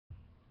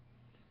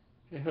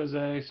Hey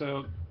Jose,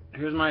 so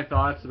here's my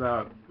thoughts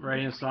about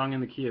writing a song in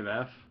the key of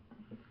F.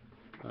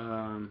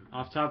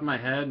 Off the top of my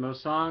head,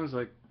 most songs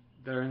like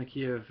that are in the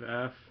key of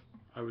F,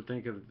 I would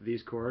think of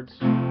these chords.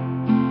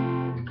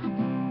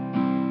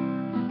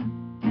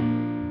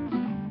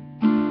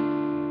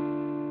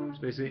 It's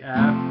basically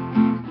F,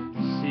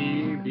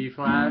 C, B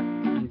flat,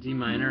 and D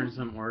minor in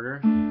some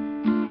order.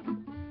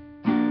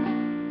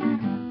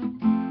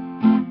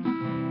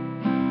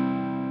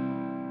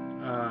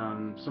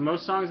 So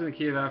most songs in the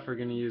key of F are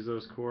going to use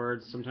those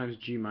chords, sometimes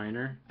G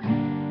minor.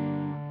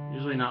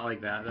 Usually not like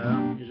that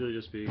though, usually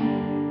just be,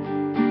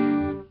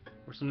 or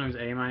sometimes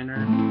A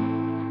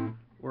minor,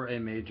 or A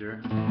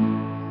major.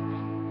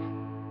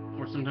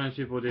 Or sometimes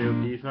people do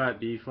B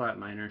flat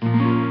minor.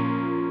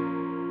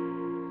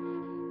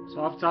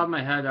 So off the top of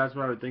my head, that's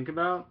what I would think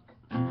about.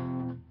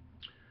 And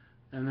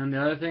then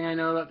the other thing I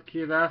know about the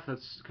key of F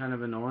that's kind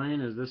of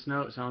annoying is this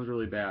note sounds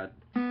really bad.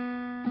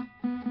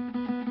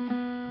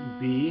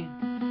 B.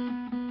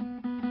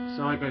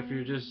 So like if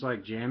you're just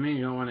like jamming,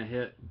 you don't want to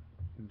hit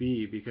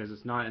B because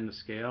it's not in the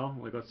scale.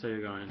 Like let's say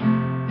you're going,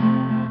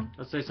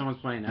 let's say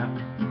someone's playing F,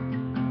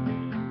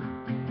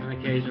 and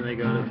occasionally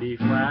they go to B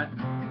flat,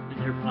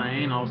 and you're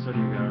playing, all of a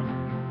sudden you go.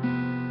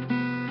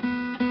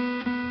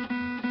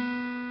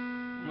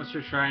 Unless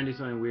you're trying to do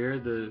something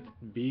weird, the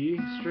B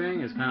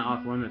string is kind of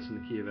off limits in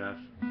the key of F.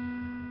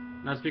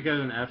 And that's because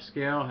an F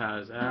scale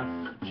has F,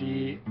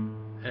 G,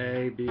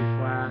 A, B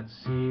flat,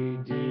 C,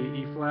 D,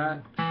 E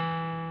flat,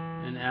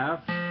 and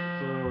F.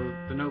 So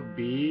the note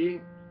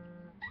B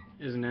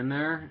isn't in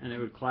there, and it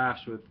would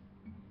clash with,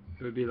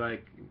 it would be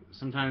like,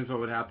 sometimes what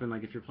would happen,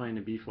 like if you're playing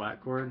a B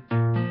flat chord,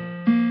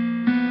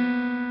 and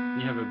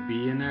you have a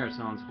B in there, it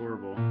sounds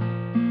horrible.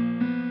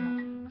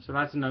 So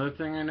that's another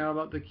thing I know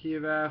about the key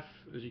of F,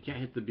 is you can't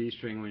hit the B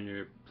string when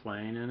you're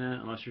playing in it,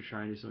 unless you're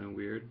trying to do something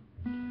weird.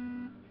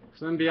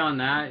 So then beyond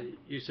that,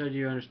 you said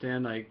you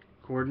understand like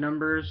chord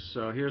numbers,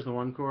 so here's the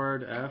one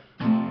chord, F.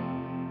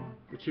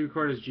 The two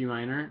chord is G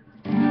minor.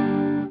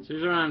 So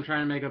usually when I'm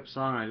trying to make up a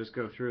song, I just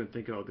go through and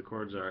think of what the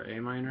chords are.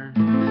 A minor,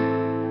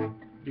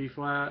 B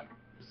flat,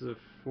 this is a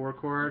 4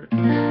 chord,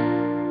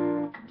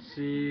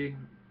 C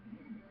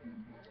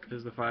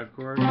is the 5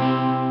 chord,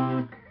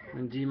 and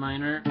D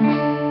minor.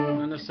 And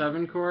then the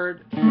 7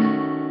 chord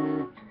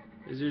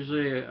is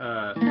usually,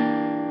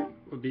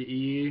 would be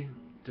E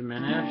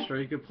diminished, or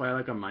you could play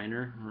like a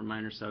minor, or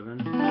minor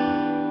 7.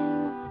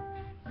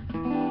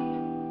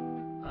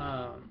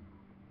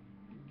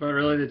 But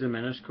really the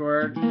diminished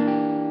chord,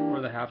 or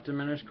the half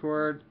diminished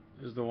chord,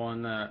 is the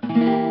one that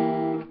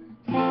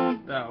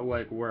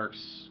like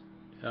works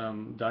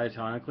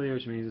diatonically,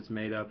 which means it's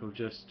made up of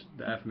just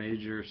the F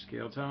major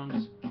scale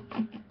tones.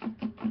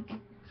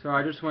 So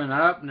I just went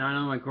up, now I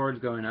know my chord's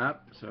going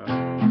up, so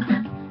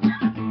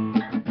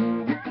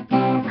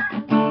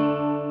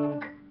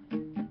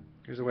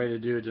here's a way to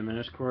do a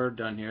diminished chord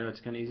down here, that's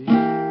kind of easy.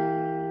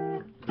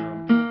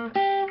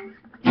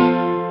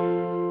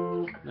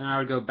 Then I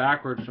would go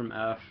backwards from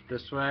F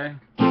this way.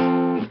 D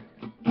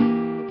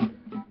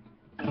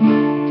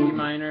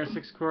minor,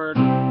 6 chord,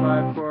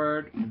 5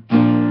 chord.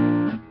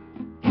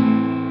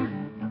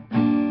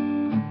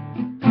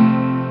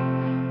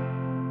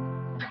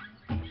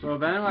 So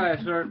then what I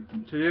start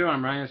to do when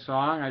I'm writing a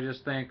song, I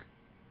just think,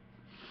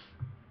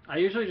 I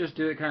usually just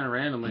do it kind of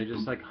randomly,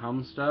 just like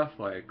hum stuff,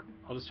 like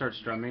I'll just start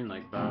strumming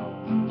like bow,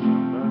 bow.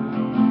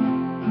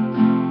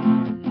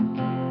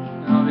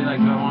 And I'll be like,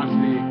 do I want it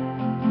to be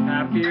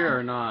happier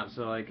or not?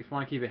 So like if I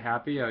want to keep it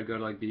happy, I would go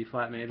to like B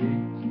flat maybe.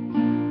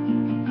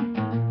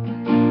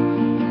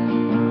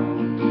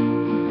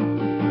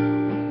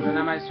 Then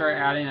I might start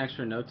adding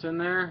extra notes in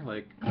there,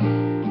 like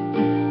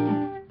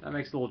that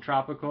makes it a little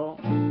tropical.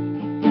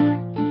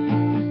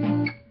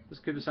 This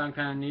could sound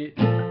kind of neat.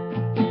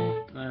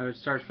 And I would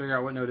start to figure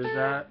out what note is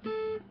that.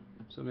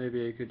 So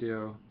maybe I could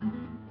do.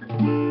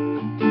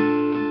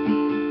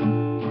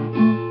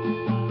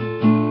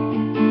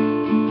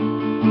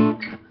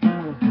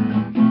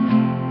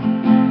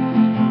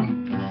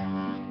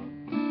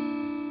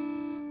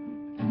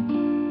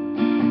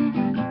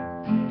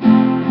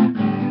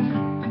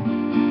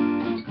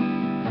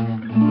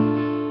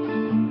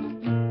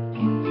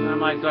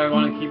 Like, do I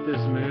want to keep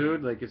this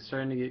mood? Like, it's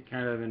starting to get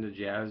kind of into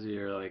jazzy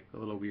or like a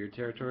little weird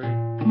territory.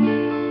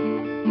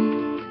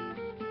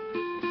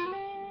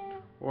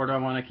 Or do I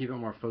want to keep it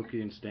more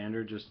folky and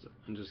standard, just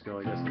go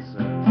like this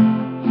instead?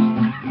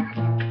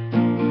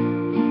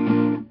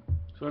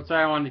 So let's say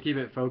I wanted to keep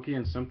it folky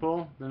and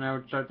simple, then I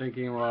would start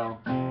thinking, well,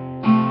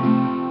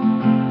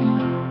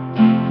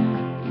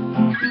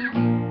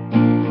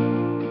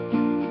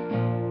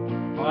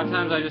 a lot of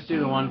times I just do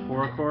the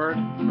 1/4 chord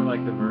for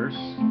like the verse.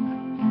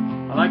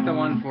 I like the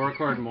 1/4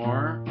 chord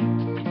more,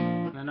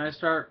 and then I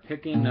start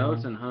picking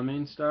notes and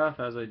humming stuff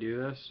as I do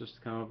this, just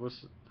to come up with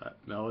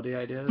melody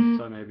ideas.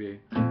 So maybe.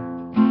 So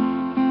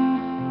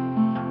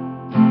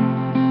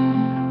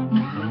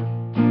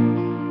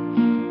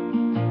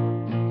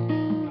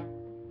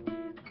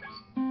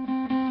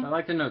I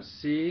like the note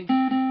C.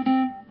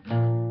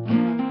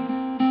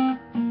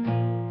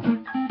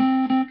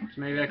 So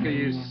maybe I could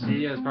use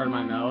C as part of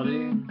my melody.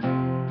 And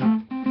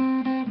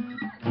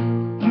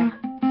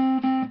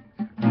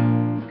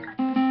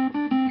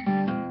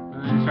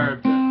then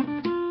start to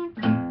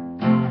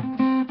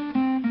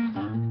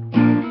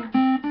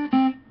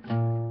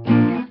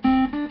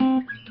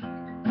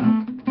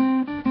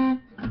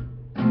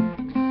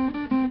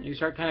you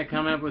start kind of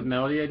coming up with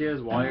melody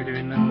ideas while you're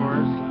doing the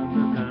chorus.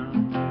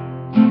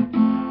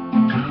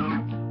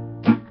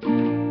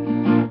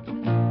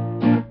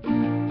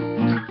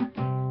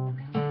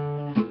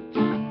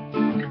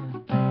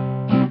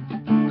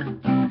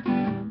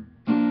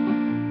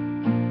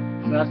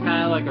 So that's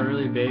kind of like a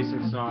really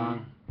basic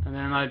song. And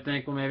then I'd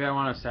think, well, maybe I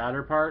want a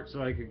sadder part,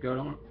 so I could go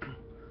to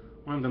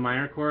one of the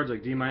minor chords,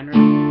 like D minor.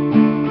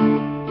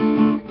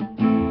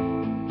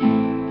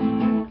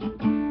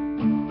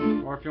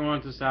 Or if you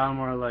want it to sound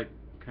more like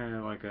kind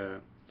of like a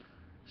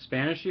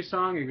Spanish-y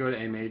song, you go to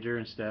A major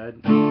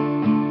instead.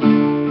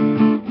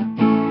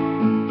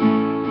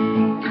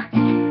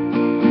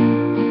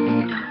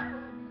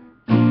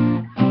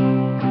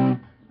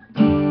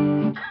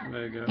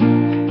 There you go.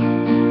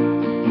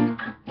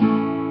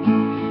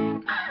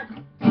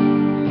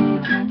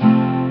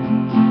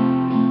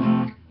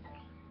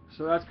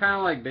 So that's kind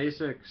of like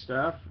basic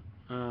stuff.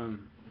 The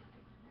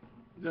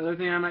other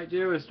thing I might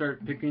do is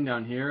start picking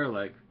down here,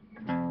 like.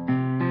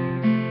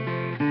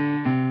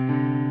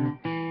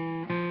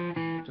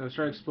 So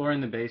start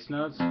exploring the bass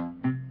notes.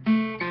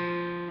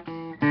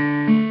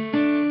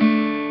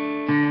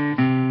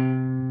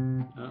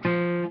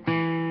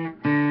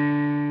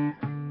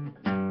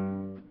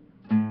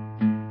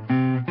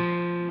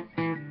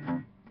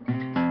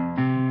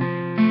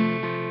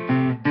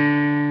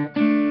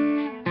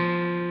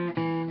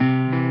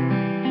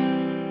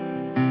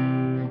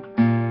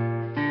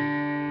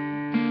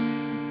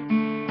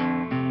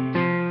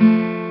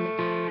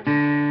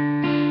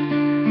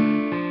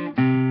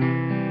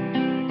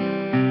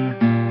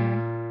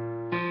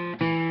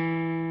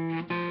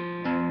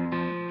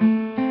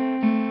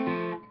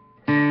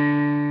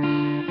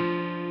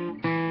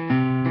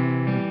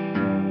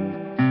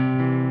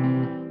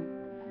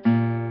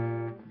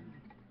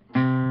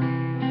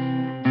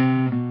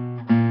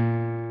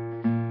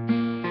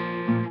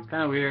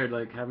 Kind of weird,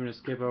 like having to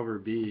skip over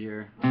B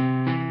here.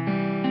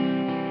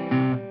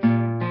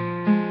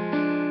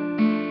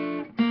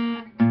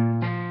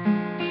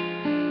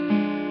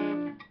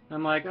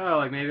 I'm like, oh,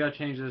 like maybe I'll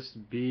change this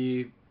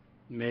B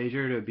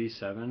major to a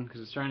B7 because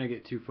it's starting to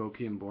get too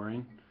folky and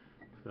boring.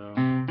 So.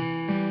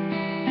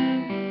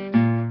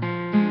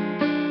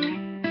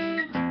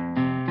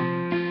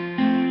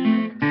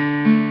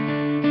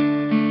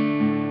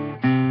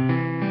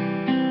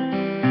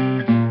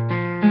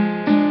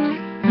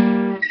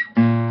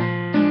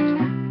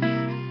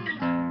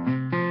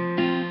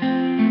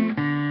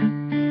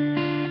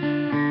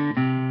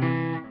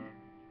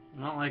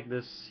 Like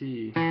this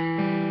C. It's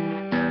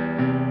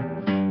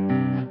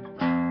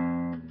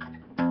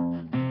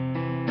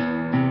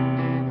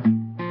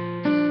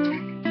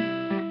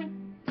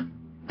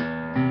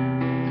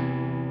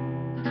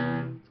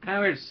kind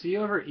of weird. C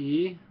over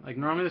E. Like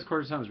normally this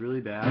chord sounds really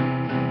bad,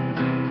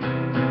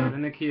 but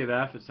in the key of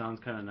F it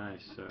sounds kind of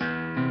nice. So.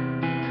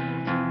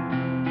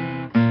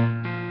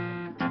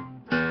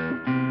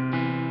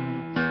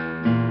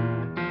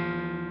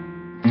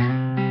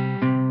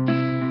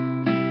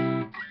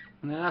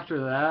 After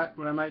that,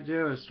 what I might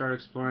do is start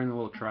exploring the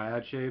little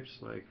triad shapes.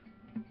 Like,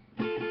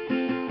 so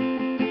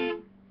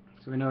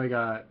we know we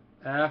got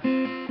F,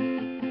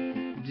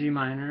 G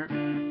minor,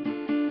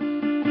 and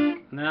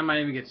then I might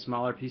even get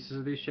smaller pieces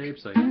of these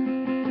shapes. Like,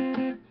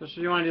 especially if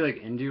you want to do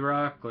like indie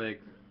rock. Like,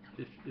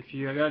 if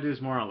you I gotta do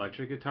this more on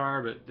electric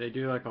guitar, but they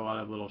do like a lot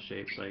of little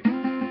shapes. Like.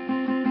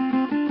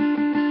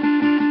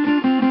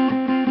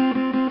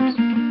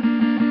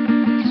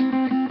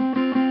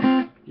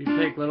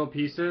 Take little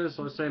pieces.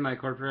 So let's say my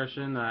chord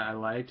progression that I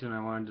liked and I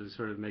wanted to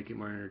sort of make it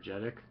more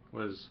energetic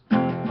was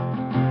just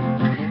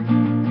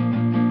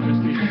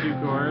these two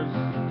chords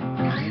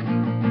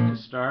to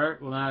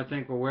start. Well, then I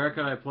think, well, where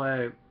could I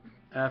play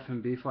F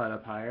and B flat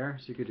up higher?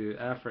 So you could do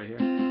F right here,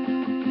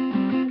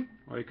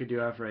 or you could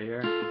do F right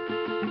here,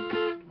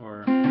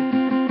 or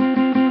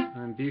and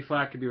then B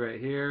flat could be right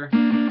here,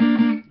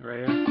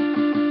 right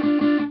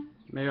here.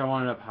 Maybe I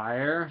want it up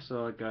higher,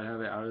 so like I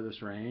have it out of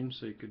this range.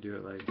 So you could do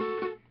it like.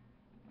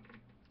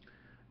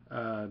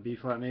 B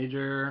flat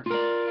major, so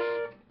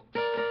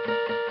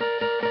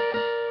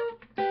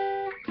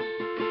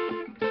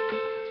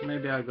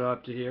maybe I'll go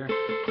up to here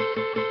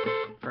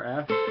for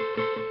F.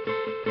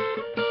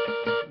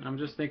 I'm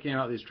just thinking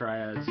about these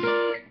triads. So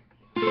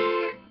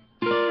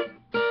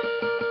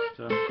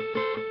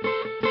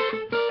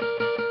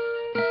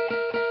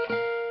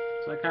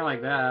I kind of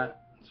like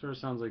that. It sort of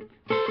sounds like.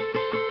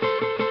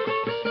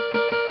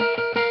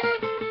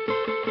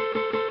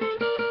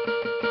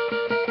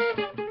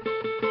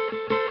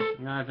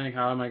 I think,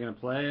 how am I going to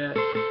play it?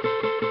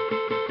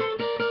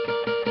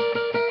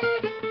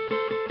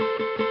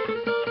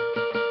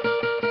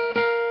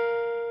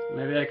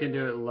 Maybe I can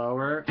do it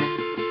lower.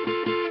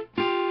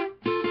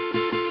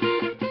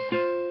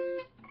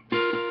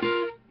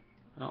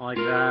 I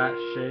like that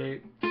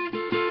shape.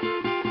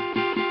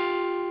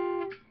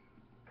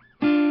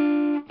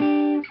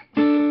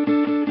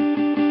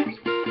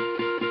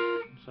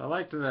 So I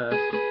liked this.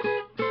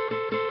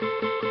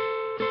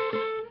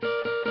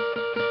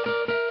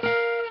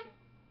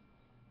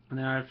 And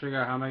then I had to figure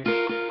out how many.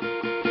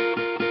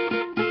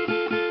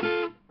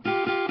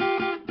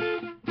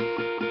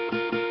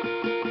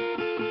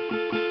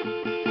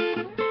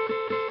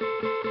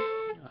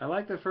 I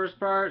like the first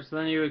part, so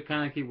then you would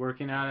kind of keep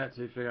working at it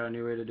so you figure out a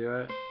new way to do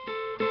it.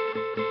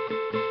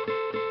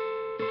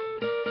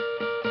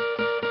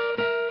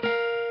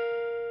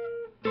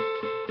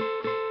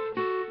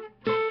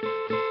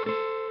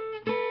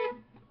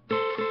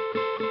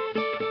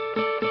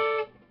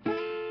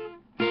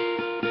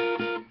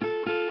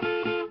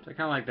 So I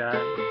kind of like that.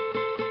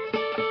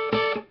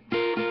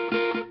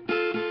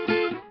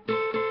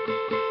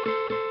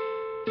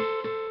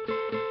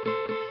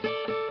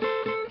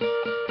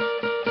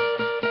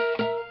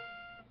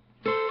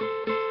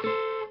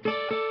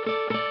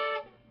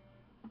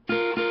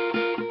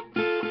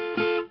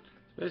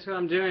 Basically what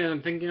I'm doing is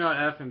I'm thinking about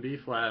F and B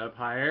flat up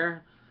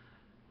higher,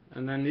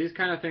 and then these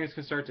kind of things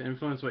can start to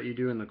influence what you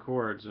do in the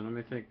chords. And let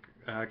me think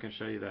how I can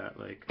show you that.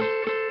 Like,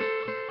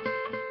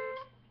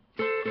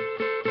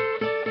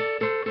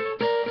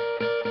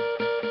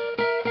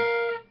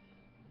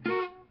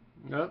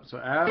 so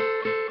F,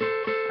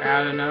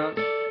 add a note,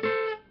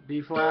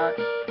 B flat,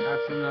 add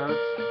some notes,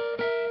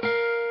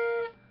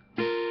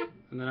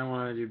 and then I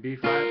want to do B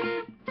flat.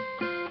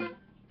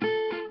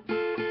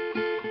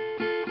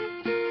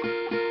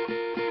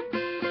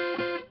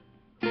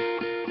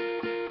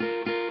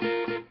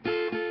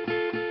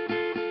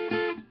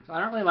 I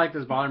don't really like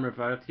this bottom riff.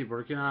 I have to keep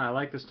working on it. I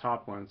like this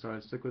top one, so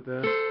I stick with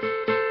this.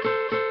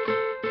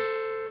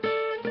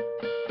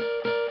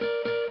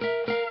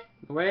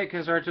 The way it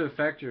can start to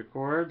affect your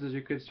chords is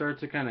you could start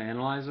to kind of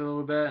analyze it a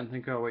little bit and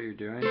think about what you're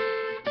doing. So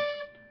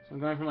I'm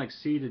going from like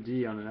C to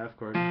D on an F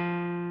chord.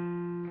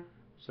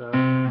 So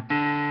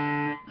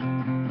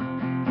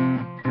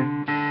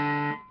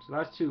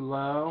that's too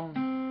low.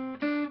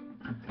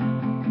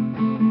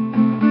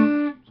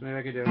 So maybe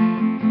I could do.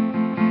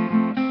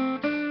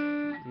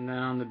 And then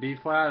on the B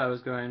flat, I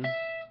was going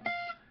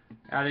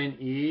adding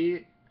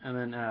E and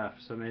then F.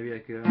 So maybe I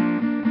could.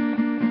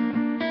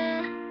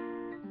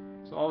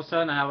 So all of a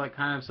sudden, I have like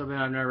kind of something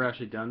I've never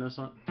actually done this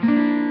on. I've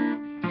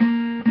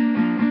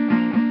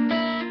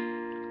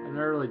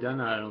never really done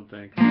that, I don't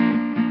think.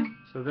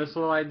 So this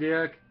little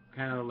idea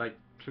kind of like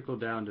trickled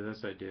down to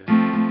this idea.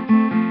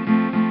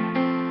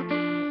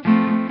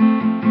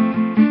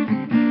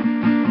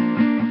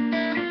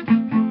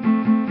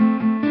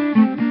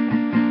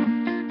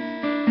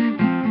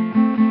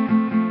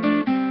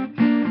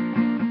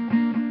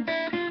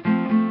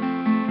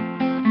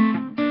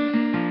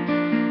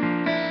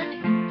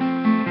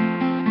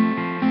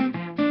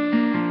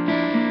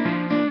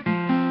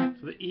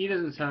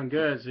 Doesn't sound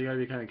good, so you gotta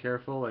be kind of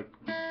careful. Like,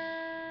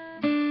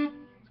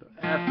 so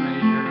F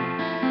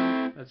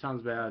major, that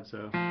sounds bad.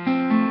 So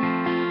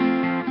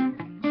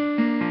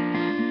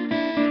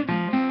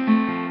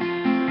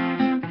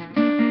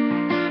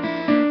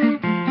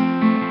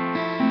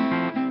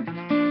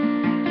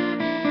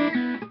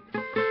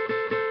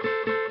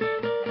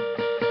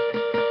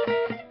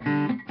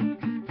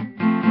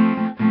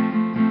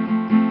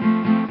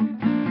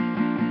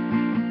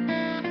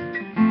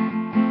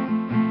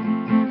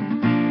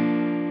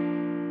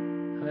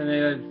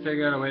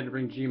figure out a way to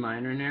bring G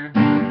minor in here.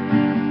 And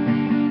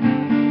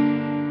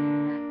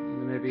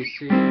then maybe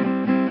C.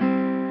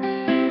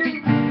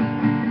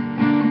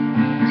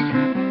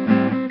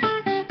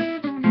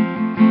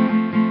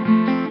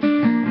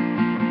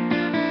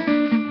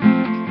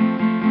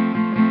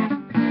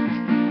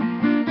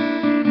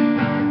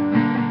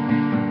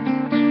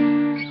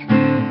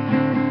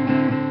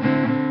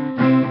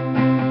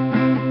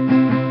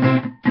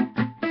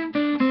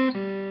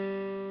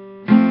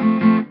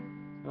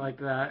 Like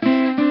that.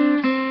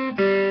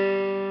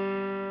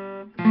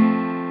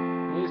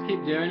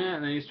 Keep doing it,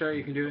 and then you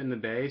can do it in the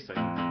bass. Like,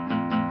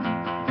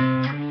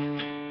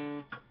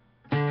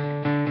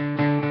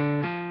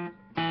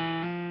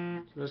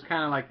 so there's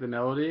kind of like the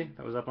melody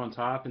that was up on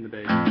top in the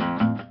bass.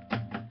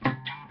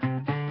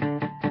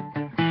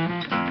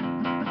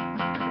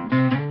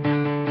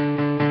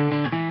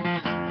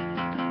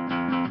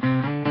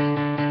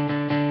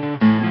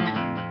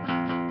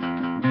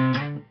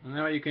 And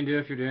then what you can do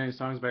if you're doing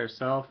songs by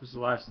yourself, this is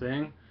the last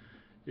thing,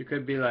 you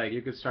could be like,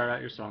 you could start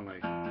out your song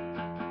like.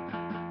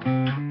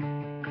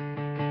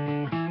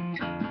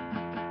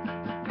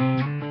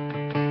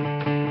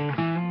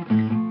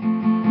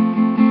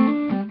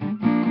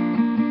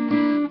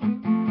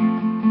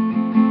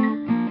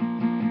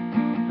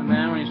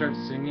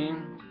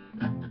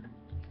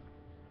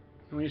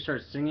 When you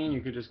start singing,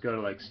 you could just go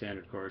to like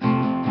standard chords.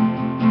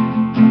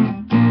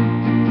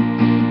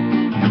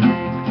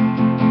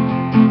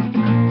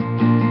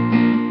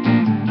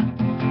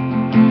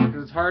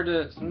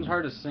 Sometimes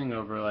hard to sing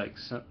over like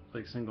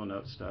single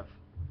note stuff.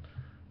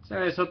 So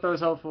anyways, hope that was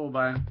helpful.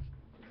 Bye.